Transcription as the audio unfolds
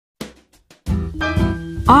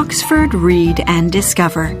Oxford Read and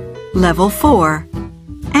Discover, Level 4,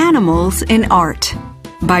 Animals in Art,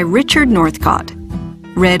 by Richard Northcott.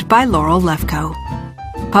 Read by Laurel Lefkoe.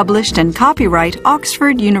 Published and copyright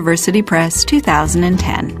Oxford University Press,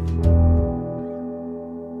 2010.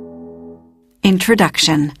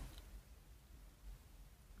 Introduction.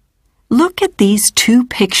 Look at these two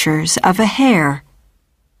pictures of a hare.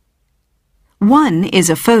 One is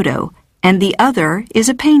a photo and the other is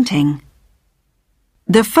a painting.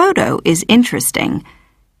 The photo is interesting,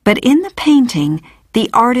 but in the painting, the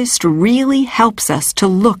artist really helps us to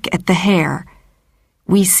look at the hare.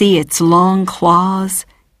 We see its long claws,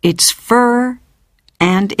 its fur,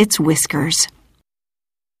 and its whiskers.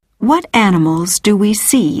 What animals do we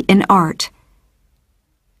see in art?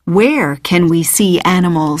 Where can we see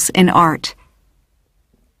animals in art?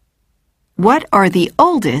 What are the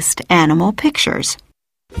oldest animal pictures?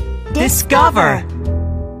 Discover!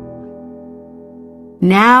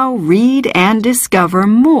 Now read and discover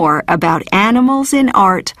more about animals in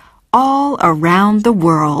art all around the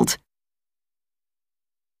world.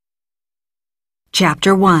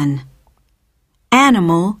 Chapter 1.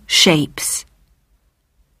 Animal Shapes.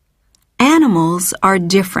 Animals are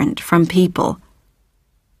different from people.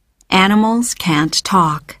 Animals can't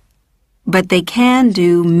talk, but they can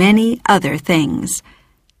do many other things.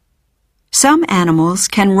 Some animals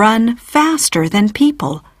can run faster than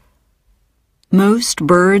people. Most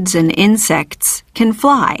birds and insects can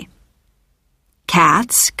fly.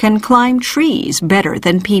 Cats can climb trees better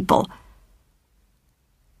than people.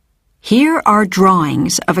 Here are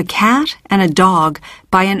drawings of a cat and a dog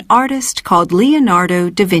by an artist called Leonardo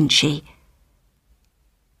da Vinci.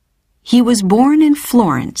 He was born in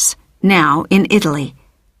Florence, now in Italy.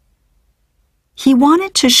 He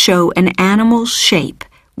wanted to show an animal's shape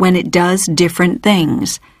when it does different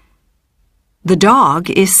things. The dog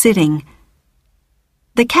is sitting.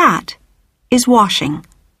 The cat is washing.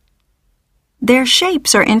 Their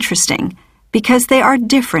shapes are interesting because they are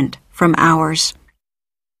different from ours.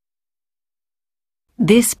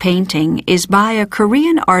 This painting is by a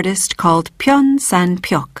Korean artist called Pyeon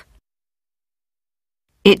San-pyok.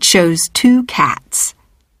 It shows two cats.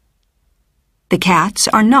 The cats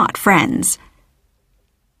are not friends.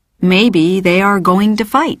 Maybe they are going to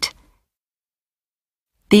fight.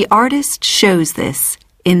 The artist shows this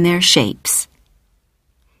in their shapes.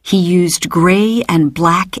 He used gray and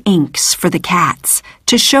black inks for the cats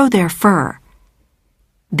to show their fur.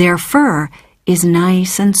 Their fur is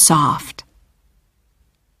nice and soft.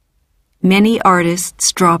 Many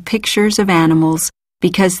artists draw pictures of animals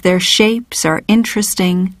because their shapes are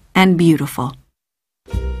interesting and beautiful.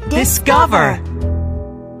 Discover!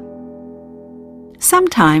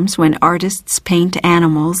 Sometimes when artists paint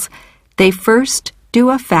animals, they first do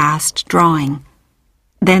a fast drawing.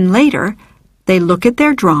 Then later, they look at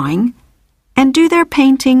their drawing and do their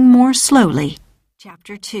painting more slowly.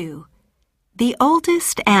 Chapter 2. The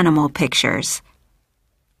Oldest Animal Pictures.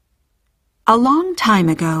 A long time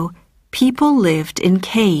ago, people lived in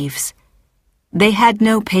caves. They had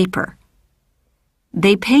no paper.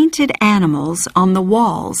 They painted animals on the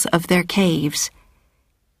walls of their caves.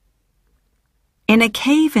 In a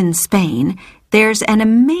cave in Spain, there's an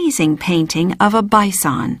amazing painting of a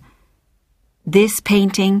bison. This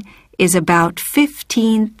painting is about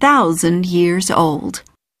 15,000 years old.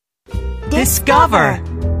 Discover!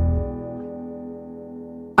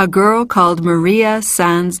 A girl called Maria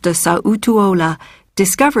Sanz de Sautuola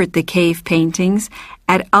discovered the cave paintings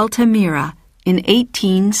at Altamira in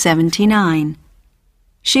 1879.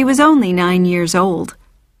 She was only 9 years old.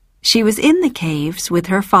 She was in the caves with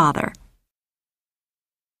her father.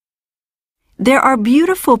 There are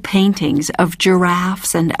beautiful paintings of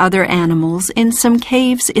giraffes and other animals in some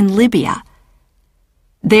caves in Libya.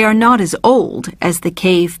 They are not as old as the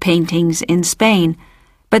cave paintings in Spain,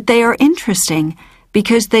 but they are interesting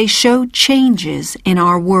because they show changes in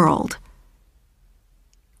our world.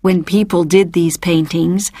 When people did these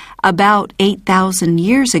paintings about 8,000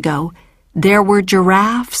 years ago, there were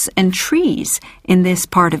giraffes and trees in this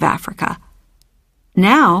part of Africa.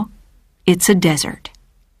 Now, it's a desert.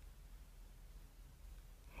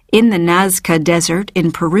 In the Nazca Desert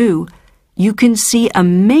in Peru, you can see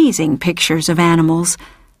amazing pictures of animals,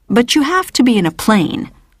 but you have to be in a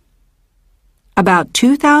plane. About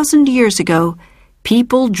 2,000 years ago,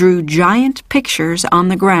 people drew giant pictures on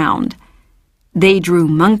the ground. They drew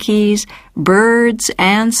monkeys, birds,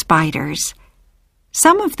 and spiders.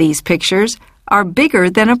 Some of these pictures are bigger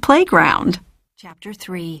than a playground. Chapter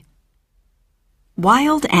 3.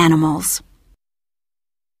 Wild Animals.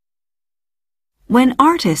 When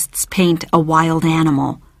artists paint a wild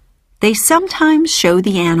animal, they sometimes show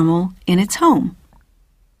the animal in its home.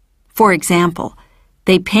 For example,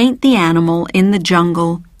 they paint the animal in the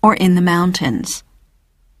jungle or in the mountains.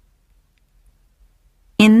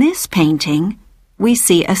 In this painting, we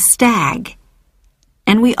see a stag,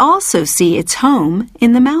 and we also see its home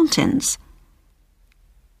in the mountains.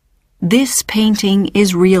 This painting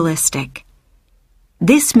is realistic.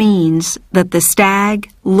 This means that the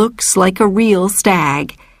stag looks like a real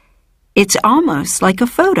stag. It's almost like a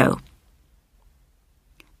photo.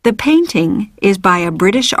 The painting is by a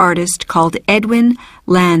British artist called Edwin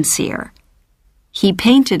Landseer. He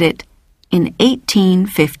painted it in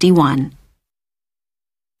 1851.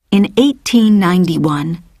 In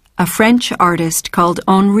 1891, a French artist called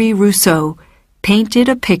Henri Rousseau painted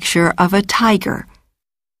a picture of a tiger.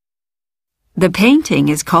 The painting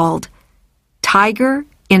is called Tiger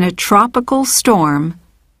in a Tropical Storm,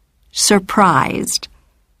 Surprised.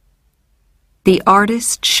 The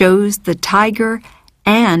artist shows the tiger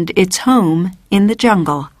and its home in the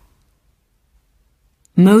jungle.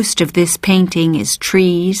 Most of this painting is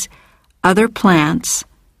trees, other plants,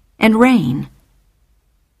 and rain.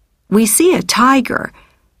 We see a tiger,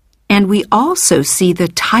 and we also see the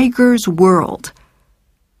tiger's world.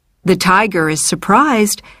 The tiger is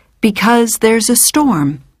surprised because there's a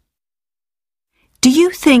storm. Do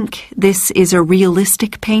you think this is a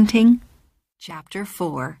realistic painting? Chapter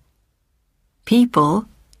 4. People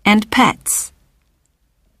and Pets.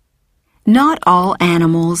 Not all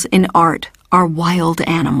animals in art are wild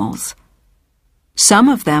animals. Some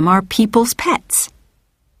of them are people's pets.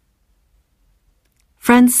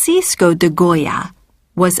 Francisco de Goya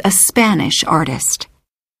was a Spanish artist.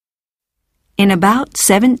 In about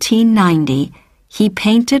 1790, he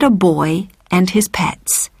painted a boy and his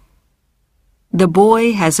pets. The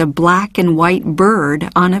boy has a black and white bird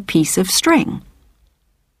on a piece of string.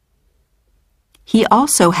 He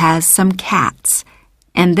also has some cats,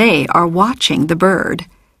 and they are watching the bird.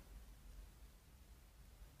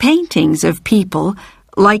 Paintings of people,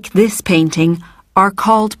 like this painting, are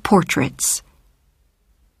called portraits.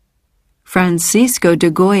 Francisco de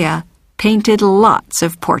Goya painted lots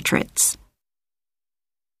of portraits.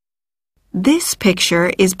 This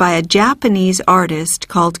picture is by a Japanese artist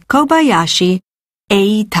called Kobayashi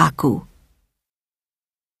Eitaku.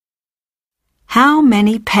 How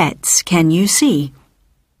many pets can you see?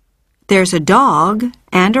 There's a dog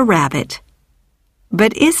and a rabbit.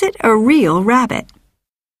 But is it a real rabbit?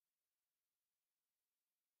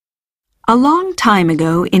 A long time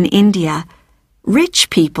ago in India, rich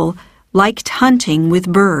people liked hunting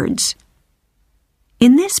with birds.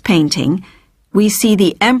 In this painting, we see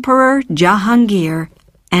the Emperor Jahangir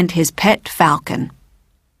and his pet falcon.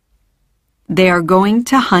 They are going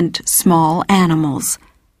to hunt small animals.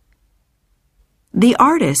 The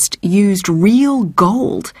artist used real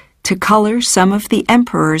gold to color some of the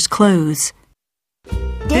emperor's clothes.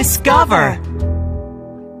 Discover.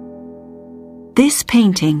 This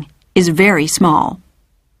painting is very small.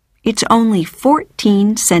 It's only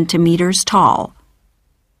 14 centimeters tall.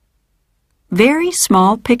 Very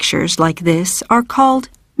small pictures like this are called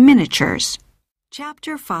miniatures.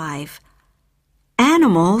 Chapter 5.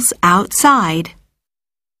 Animals Outside.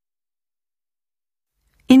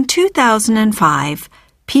 In 2005,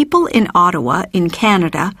 people in Ottawa, in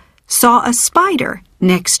Canada, saw a spider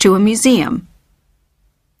next to a museum.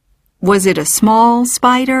 Was it a small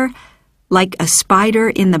spider, like a spider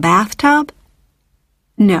in the bathtub?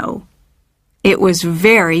 No, it was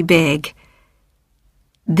very big.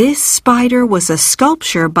 This spider was a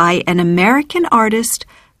sculpture by an American artist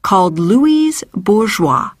called Louise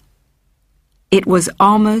Bourgeois. It was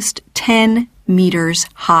almost 10 meters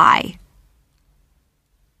high.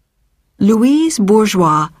 Louise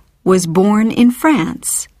Bourgeois was born in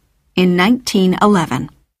France in 1911.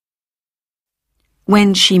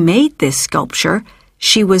 When she made this sculpture,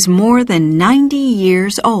 she was more than 90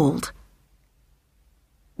 years old.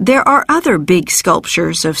 There are other big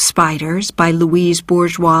sculptures of spiders by Louise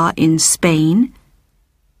Bourgeois in Spain,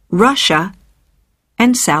 Russia,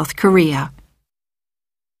 and South Korea.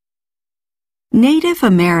 Native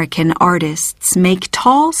American artists make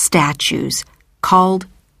tall statues called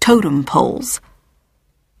totem poles.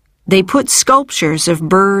 They put sculptures of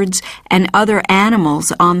birds and other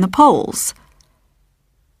animals on the poles.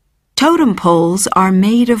 Totem poles are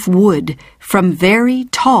made of wood from very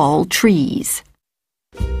tall trees.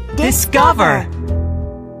 Discover.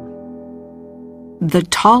 The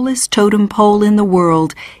tallest totem pole in the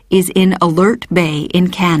world is in Alert Bay in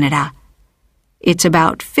Canada. It's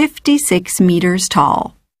about 56 meters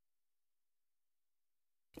tall.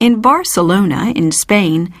 In Barcelona, in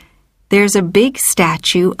Spain, there's a big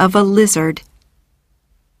statue of a lizard.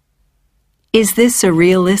 Is this a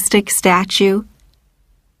realistic statue?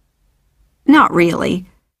 Not really.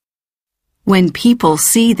 When people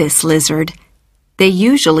see this lizard, they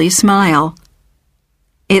usually smile.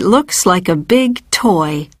 It looks like a big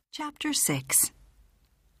toy. Chapter 6.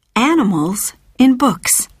 Animals in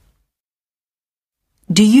Books.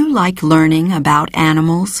 Do you like learning about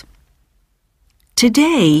animals?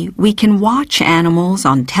 Today, we can watch animals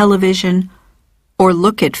on television or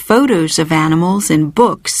look at photos of animals in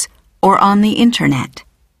books or on the internet.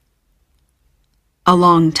 A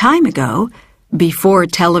long time ago, before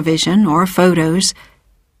television or photos,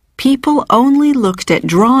 people only looked at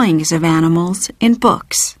drawings of animals in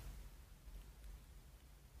books.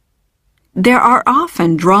 There are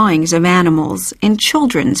often drawings of animals in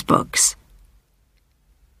children's books.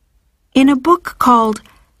 In a book called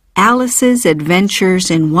Alice's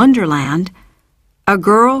Adventures in Wonderland, a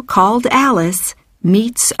girl called Alice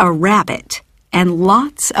meets a rabbit and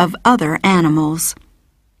lots of other animals.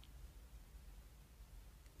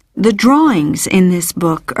 The drawings in this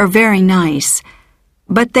book are very nice,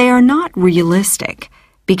 but they are not realistic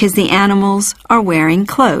because the animals are wearing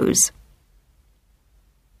clothes.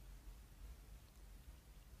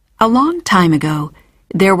 A long time ago,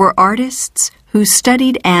 there were artists who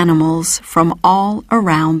studied animals from all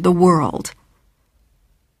around the world.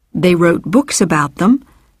 They wrote books about them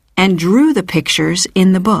and drew the pictures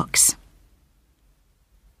in the books.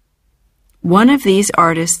 One of these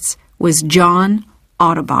artists was John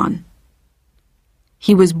Audubon.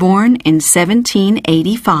 He was born in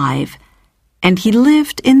 1785, and he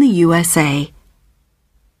lived in the USA.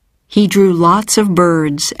 He drew lots of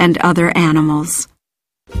birds and other animals.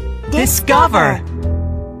 Discover.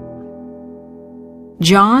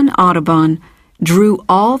 John Audubon drew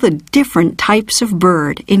all the different types of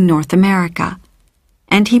bird in North America,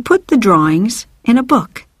 and he put the drawings in a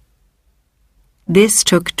book. This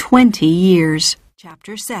took 20 years.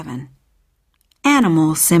 Chapter 7.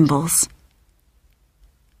 Animal Symbols.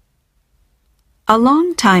 A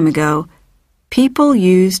long time ago, people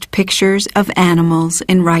used pictures of animals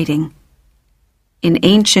in writing. In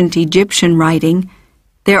ancient Egyptian writing,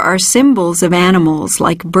 there are symbols of animals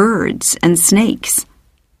like birds and snakes.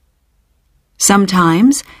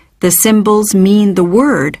 Sometimes the symbols mean the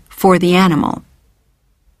word for the animal.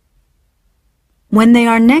 When they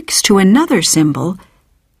are next to another symbol,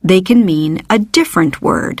 they can mean a different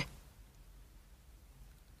word.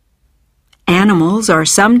 Animals are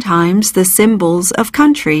sometimes the symbols of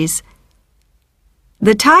countries.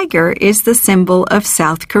 The tiger is the symbol of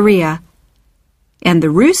South Korea, and the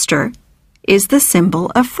rooster is the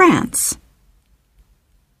symbol of France.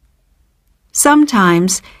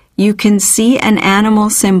 Sometimes you can see an animal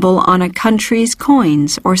symbol on a country's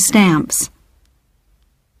coins or stamps.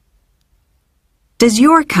 Does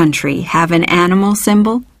your country have an animal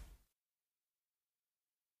symbol?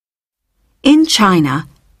 In China,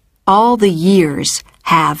 all the years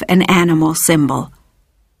have an animal symbol.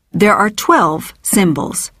 There are 12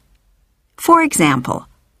 symbols. For example,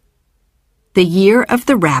 the year of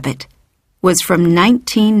the rabbit was from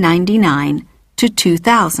 1999 to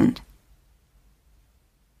 2000.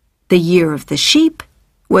 The year of the sheep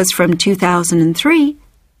was from 2003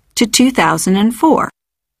 to 2004.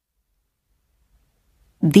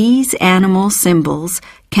 These animal symbols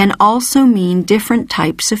can also mean different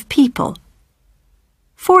types of people.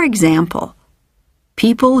 For example,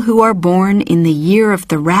 people who are born in the year of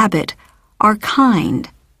the rabbit are kind.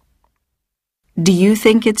 Do you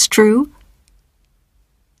think it's true?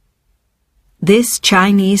 This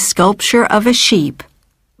Chinese sculpture of a sheep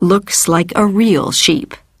looks like a real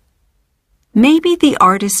sheep. Maybe the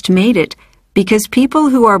artist made it because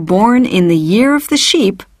people who are born in the year of the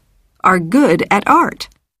sheep are good at art.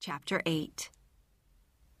 Chapter 8.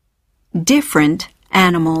 Different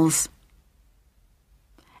animals.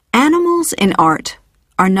 Animals in art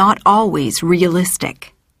are not always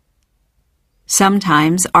realistic.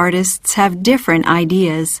 Sometimes artists have different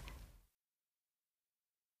ideas.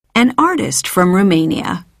 An artist from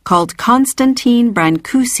Romania called Constantine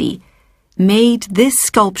Brancusi made this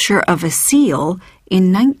sculpture of a seal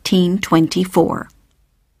in 1924.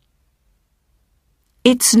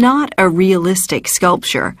 It's not a realistic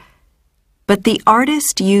sculpture, but the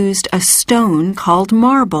artist used a stone called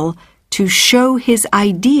marble to show his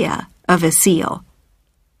idea of a seal.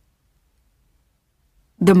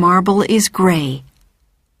 The marble is gray,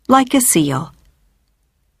 like a seal.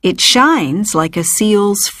 It shines like a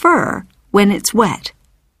seal's fur when it's wet.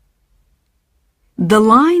 The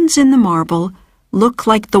lines in the marble look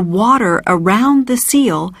like the water around the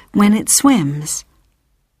seal when it swims.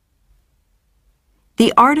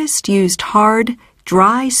 The artist used hard,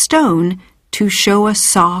 dry stone to show a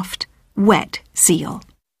soft, wet seal.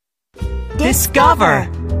 Discover.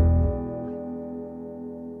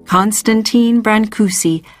 Constantine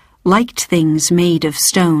Brancusi liked things made of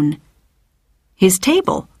stone. His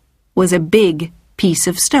table was a big piece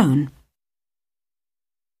of stone.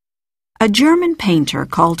 A German painter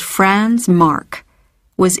called Franz Marc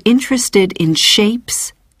was interested in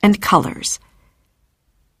shapes and colors.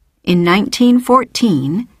 In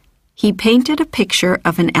 1914, he painted a picture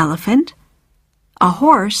of an elephant, a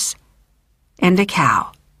horse, and a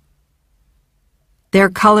cow. Their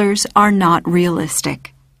colors are not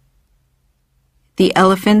realistic. The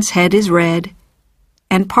elephant's head is red,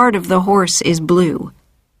 and part of the horse is blue.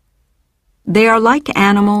 They are like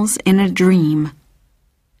animals in a dream.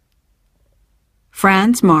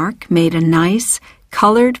 Franz Marc made a nice,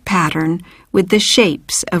 colored pattern with the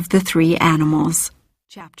shapes of the three animals.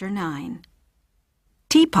 Chapter 9.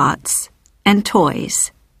 Teapots and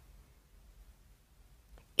Toys.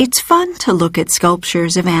 It's fun to look at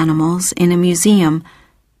sculptures of animals in a museum,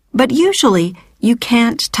 but usually you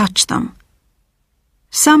can't touch them.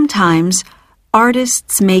 Sometimes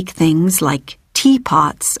artists make things like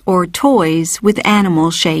teapots or toys with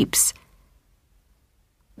animal shapes.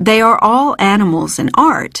 They are all animals in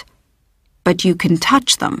art, but you can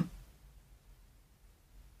touch them.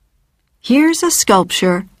 Here's a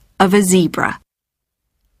sculpture of a zebra.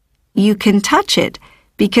 You can touch it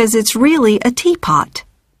because it's really a teapot.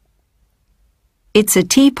 It's a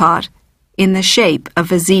teapot in the shape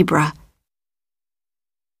of a zebra.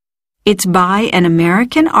 It's by an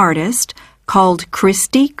American artist called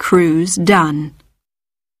Christy Cruz Dunn.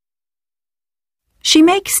 She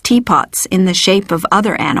makes teapots in the shape of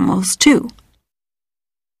other animals, too.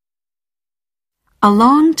 A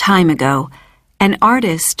long time ago, an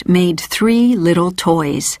artist made 3 little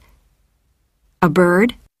toys: a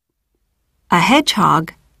bird, a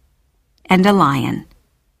hedgehog, and a lion.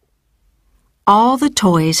 All the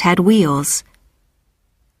toys had wheels.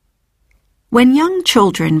 When young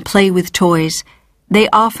children play with toys, they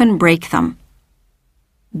often break them.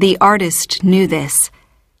 The artist knew this,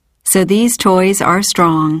 so these toys are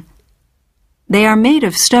strong. They are made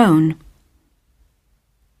of stone.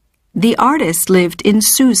 The artist lived in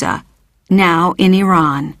Susa, now in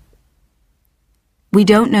Iran. We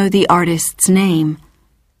don't know the artist's name.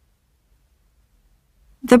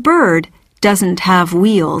 The bird doesn't have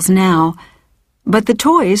wheels now, but the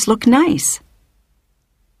toys look nice.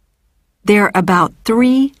 They're about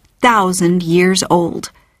 3,000 years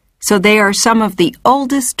old, so they are some of the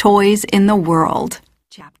oldest toys in the world.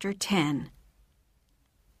 Chapter 10.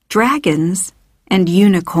 Dragons and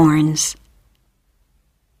Unicorns.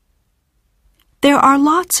 There are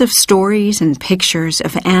lots of stories and pictures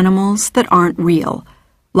of animals that aren't real,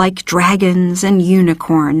 like dragons and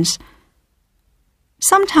unicorns.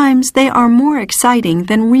 Sometimes they are more exciting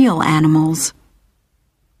than real animals.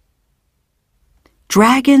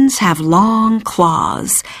 Dragons have long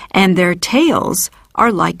claws, and their tails are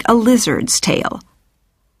like a lizard's tail.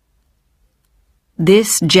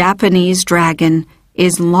 This Japanese dragon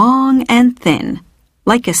is long and thin,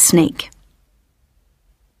 like a snake.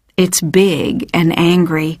 It's big and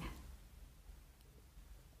angry.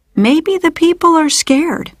 Maybe the people are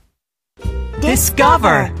scared.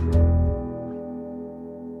 Discover.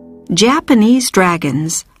 Japanese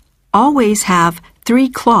dragons always have 3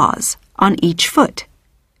 claws on each foot.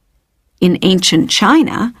 In ancient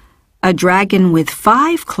China, a dragon with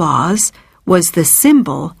 5 claws was the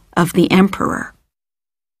symbol of the emperor.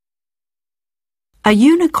 A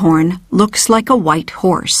unicorn looks like a white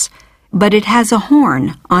horse, but it has a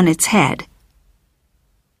horn on its head.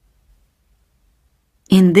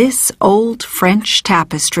 In this old French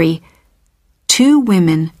tapestry, 2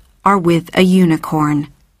 women are with a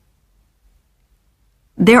unicorn.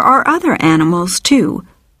 There are other animals, too.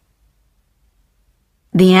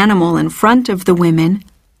 The animal in front of the women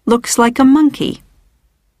looks like a monkey.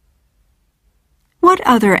 What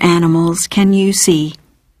other animals can you see?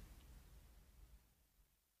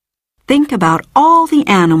 Think about all the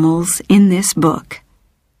animals in this book.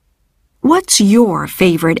 What's your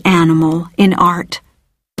favorite animal in art?